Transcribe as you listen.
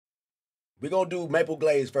We're going to do maple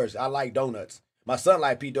glaze first. I like donuts. My son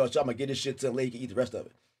like pea donuts, so I'm going to get this shit to him later. He can eat the rest of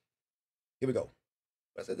it. Here we go.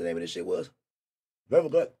 What said the name of this shit was? Maple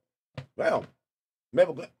glaze. Wow.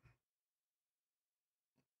 Maple glaze.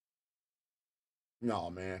 No,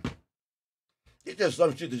 man. It's just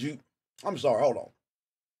some shit that you... I'm sorry, hold on.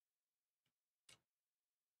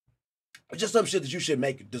 It's just some shit that you should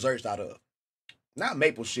make desserts out of. Not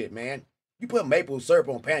maple shit, man. You put maple syrup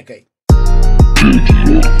on pancake.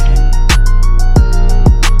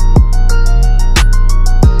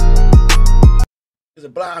 It's a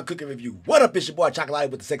blind cooking review. What up, it's your boy Chacalatee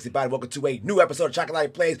with the sexy body. Welcome to a new episode of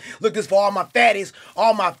Chacalatee Plays. Look, this for all my fatties,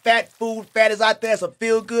 all my fat food fatties out there. It's a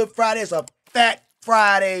feel good Friday. It's a fat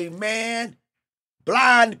Friday, man.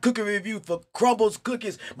 Blind cooking review for Crumbl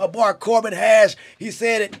Cookies. My boy Corbin Hash, he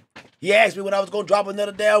said it. He asked me when I was going to drop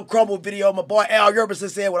another damn Crumbl video. My boy Al Yerbison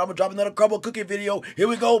said when I'm going to drop another Crumbl cookie video. Here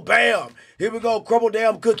we go, bam. Here we go, Crumbl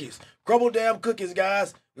damn cookies. Crumbl damn cookies,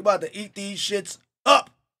 guys. We about to eat these shits up.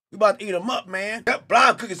 We about to eat them up, man. Yep,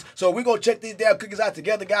 blind cookies. So we're going to check these damn cookies out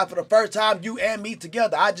together, guys, for the first time, you and me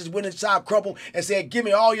together. I just went inside Crumbl and said, give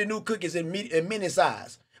me all your new cookies in mini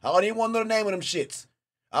size. I don't even want to know the name of them shits.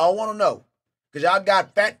 I don't want to know. Because y'all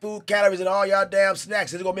got fat food calories in all y'all damn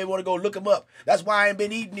snacks. It's going to make me want to go look them up. That's why I ain't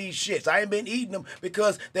been eating these shits. I ain't been eating them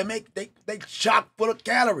because they chock full of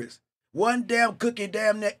calories. One damn cookie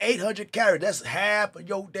damn near 800 calories. That's half of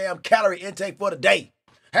your damn calorie intake for the day.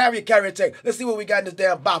 Half your calorie intake. Let's see what we got in this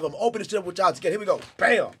damn box. I'm opening this shit up with y'all together. Here we go.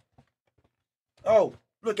 Bam. Oh,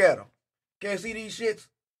 look at them. Can't see these shits?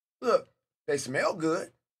 Look, they smell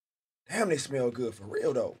good. Damn, they smell good for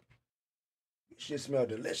real, though. Shit smell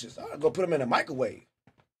delicious. I'm gonna put them in the microwave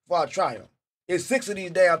before I try them. It's 6 of these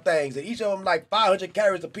damn things, and each of them like 500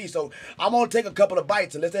 calories a piece. So I'm gonna take a couple of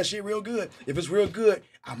bites unless that shit real good. If it's real good,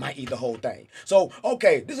 I might eat the whole thing. So,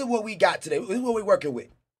 okay, this is what we got today. This is what we working with.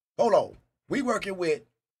 Hold on. We working with,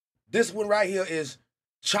 this one right here is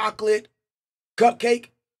chocolate cupcake.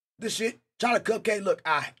 This shit, chocolate cupcake. Look,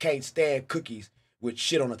 I can't stand cookies with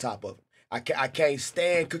shit on the top of them. I can't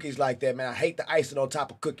stand cookies like that, man. I hate the icing on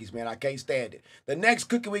top of cookies, man. I can't stand it. The next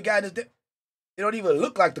cookie we got is, it don't even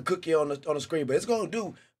look like the cookie on the screen, but it's going to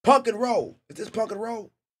do pumpkin roll. Is this pumpkin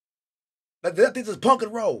roll? Like, this is pumpkin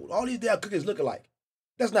roll. All these damn cookies look alike.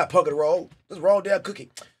 That's not pumpkin roll. This is wrong damn cookie.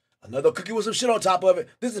 Another cookie with some shit on top of it.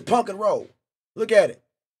 This is pumpkin roll. Look at it.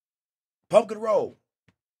 Pumpkin roll.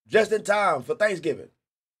 Just in time for Thanksgiving.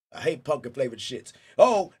 I hate pumpkin flavored shits.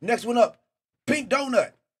 Oh, next one up. Pink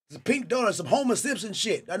donut. It's a pink donut, some Homer Simpson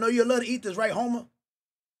shit. I know you love to eat this, right, Homer?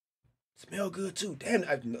 Smell good too. Damn,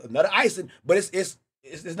 another icing, but it's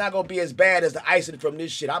not gonna be as bad as the icing from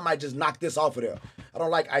this shit. I might just knock this off of there. I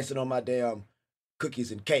don't like icing on my damn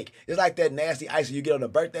cookies and cake. It's like that nasty icing you get on a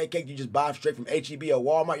birthday cake you just buy straight from H-E-B or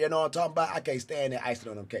Walmart. You know what I'm talking about? I can't stand that icing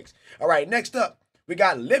on them cakes. All right, next up, we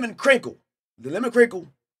got lemon crinkle. The lemon crinkle,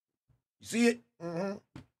 you see it?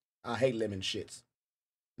 I hate lemon shits.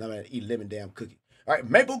 Now I'm gonna eat lemon damn cookie. All right,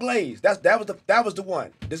 maple glaze. That was the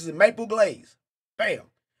one. This is maple glaze. Bam.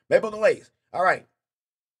 Maple glaze. All right.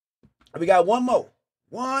 We got one more.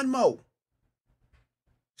 One more.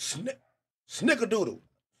 Snickerdoodle.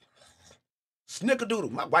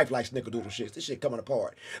 Snickerdoodle. My wife likes snickerdoodle shit. This shit coming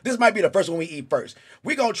apart. This might be the first one we eat first.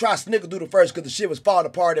 We're going to try snickerdoodle first because the shit was falling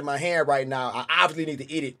apart in my hand right now. I obviously need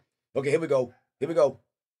to eat it. Okay, here we go. Here we go.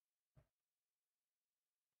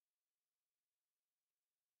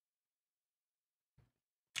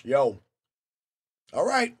 Yo. All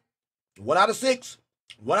right. 1 out of 6.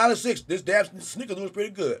 1 out of 6. This damn snickerdoodle's pretty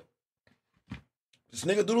good. The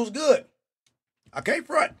snickerdoodle's good. I can't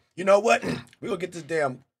front. You know what? We're going to get this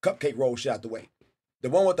damn cupcake roll shit out the way. The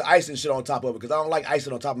one with the icing shit on top of it, because I don't like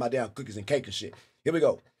icing on top of my damn cookies and cake and shit. Here we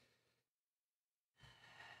go.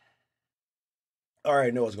 I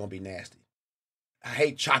already know it's going to be nasty. I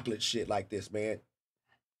hate chocolate shit like this, man.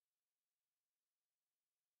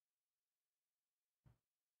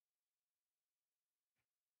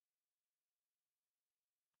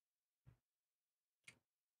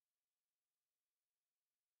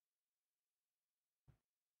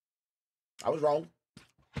 I was wrong.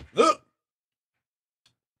 Look.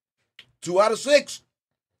 2 out of 6.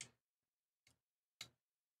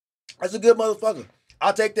 That's a good motherfucker.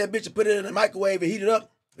 I'll take that bitch and put it in the microwave and heat it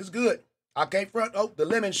up. It's good. I can't front. Oh, the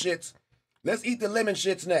lemon shits. Let's eat the lemon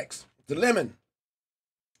shits next. The lemon.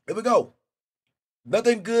 Here we go.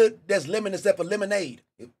 Nothing good that's lemon except for lemonade.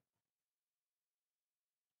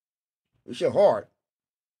 It's so hard.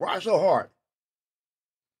 Why so hard?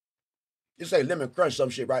 You say lemon crunch some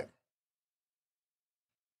shit, right?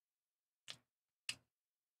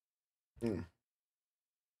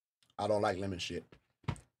 I don't like lemon shit.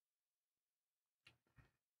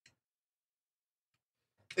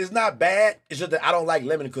 It's not bad. It's just that I don't like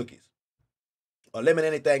lemon cookies or lemon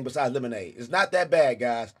anything besides lemonade. It's not that bad,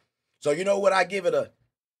 guys. So you know what? I give it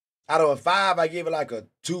out of a 5, I give it like a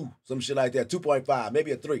 2, some shit like that. 2.5,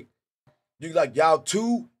 maybe a 3. You like y'all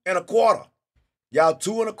 2 1/4. Y'all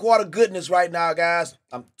 2 1/4 goodness right now, guys.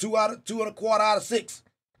 I'm 2 1/4 out of 6.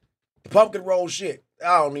 The pumpkin roll shit.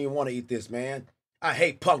 I don't even want to eat this, man. I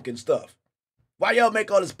hate pumpkin stuff. Why y'all make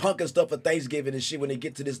all this pumpkin stuff for Thanksgiving and shit when they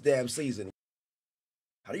get to this damn season?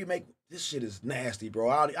 How do you make this shit? Is nasty, bro.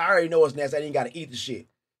 I already know it's nasty. I ain't gotta eat the shit.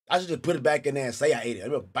 I should just put it back in there and say I ate it.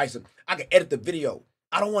 I'm gonna bite some. I can edit the video.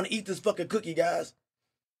 I don't want to eat this fucking cookie, guys.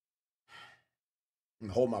 I'm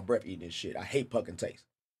gonna hold my breath eating this shit. I hate pumpkin taste.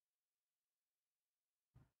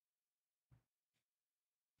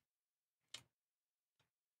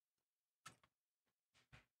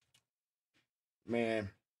 Man,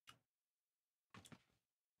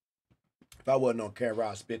 if I wasn't on camera,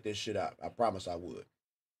 I'd spit this shit out. I promise I would.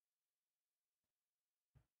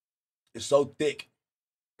 It's so thick.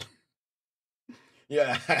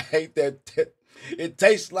 Yeah, I hate that. It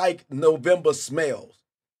tastes like November smells,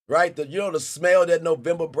 right? You know the smell that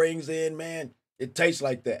November brings in, man? It tastes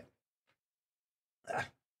like that.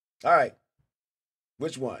 All right.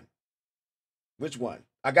 Which one? Which one?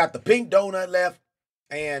 I got the pink donut left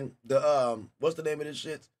and the, what's the name of this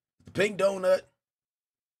shit? The pink donut.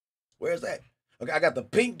 Where's that? Okay, I got the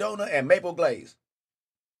pink donut and maple glaze.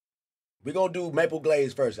 We're going to do maple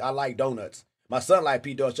glaze first. I like donuts. My son like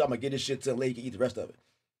pink donuts, so I'm going to get this shit to him later. He can eat the rest of it.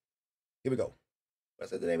 Here we go.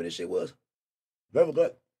 What's the name of this shit was? Maple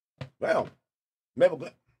glaze. Well, maple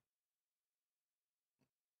glaze.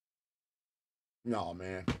 No,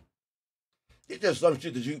 man. It's just some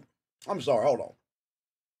shit that you... I'm sorry, hold on.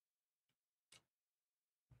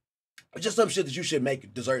 It's just some shit that you should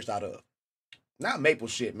make desserts out of. Not maple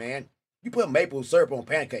shit, man. You put maple syrup on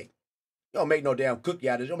pancake. You don't make no damn cookie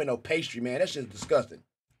out of it. You don't make no pastry, man. That shit's disgusting.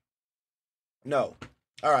 No.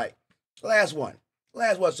 All right. Last one.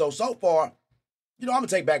 Last one. So far, you know, I'm going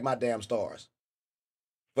to take back my damn stars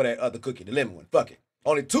for that other cookie, the lemon one. Fuck it.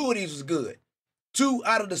 Only 2 of these was good. 2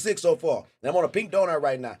 out of the 6 so far. And I'm on a pink donut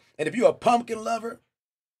right now. And if you're a pumpkin lover,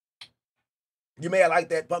 you may like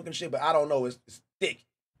that pumpkin shit, but I don't know. It's thick.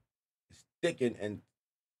 It's thick and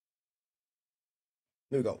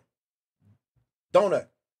here we go. Donut.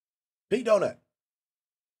 Pink donut.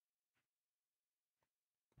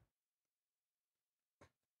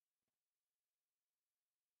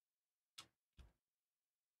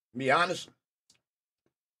 Be honest,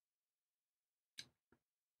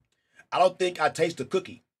 I don't think I taste the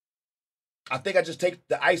cookie. I think I just taste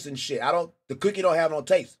the ice and shit. The cookie don't have no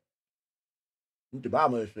taste. Look at the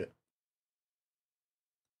bottom of this shit.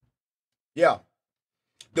 Yeah.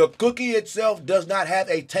 The cookie itself does not have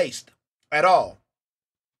a taste at all.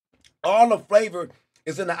 All the flavor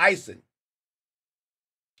is in the icing.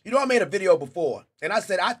 You know, I made a video before, and I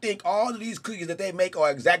said, I think all of these cookies that they make are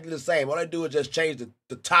exactly the same. All they do is just change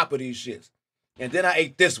the top of these shits. And then I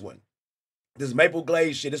ate this one. This maple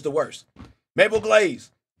glaze shit is the worst. Maple glaze,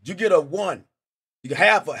 you get a 1. You get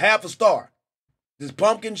half a star. This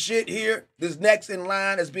pumpkin shit here, this next in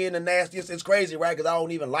line as being the nastiest. It's crazy, right? Because I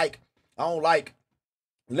don't like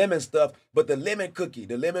lemon stuff. But the lemon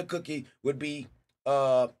cookie would be,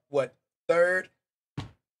 what, third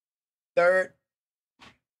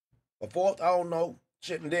or 4th? I don't know.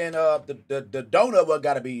 Shit, and then the donut one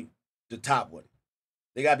got to be the top one.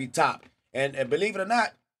 They got to be top. And believe it or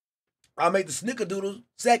not, I'll make the snickerdoodles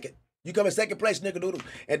second. You come in second place, snickerdoodle.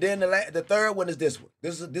 And then the third one is this one.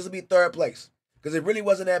 This will be 3rd place. Because it really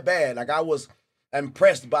wasn't that bad. Like, I was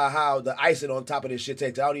impressed by how the icing on top of this shit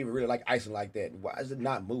tastes. I don't even really like icing like that. Why does it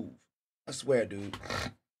not move? I swear, dude.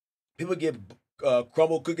 People give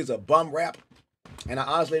Crumbl Cookies a bum rap. And I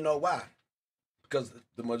honestly know why. Because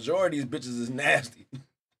the majority of these bitches is nasty.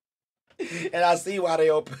 And I see why they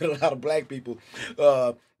don't put a lot of black people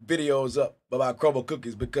videos up about Crumbl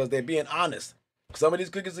Cookies, because they're being honest. Some of these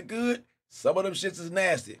cookies are good. Some of them shits is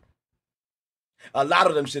nasty. A lot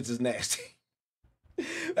of them shits is nasty.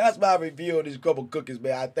 That's my review of these Crumbl Cookies,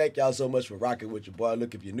 man. I thank y'all so much for rocking with your boy.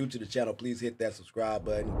 Look, if you're new to the channel, please hit that subscribe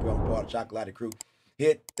button. Become part of the Chacalatee crew.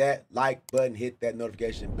 Hit that like button. Hit that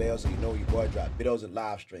notification bell so you know your boy drop videos and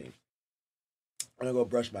live streams. I'm gonna go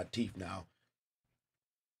brush my teeth now.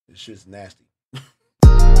 This shit's nasty.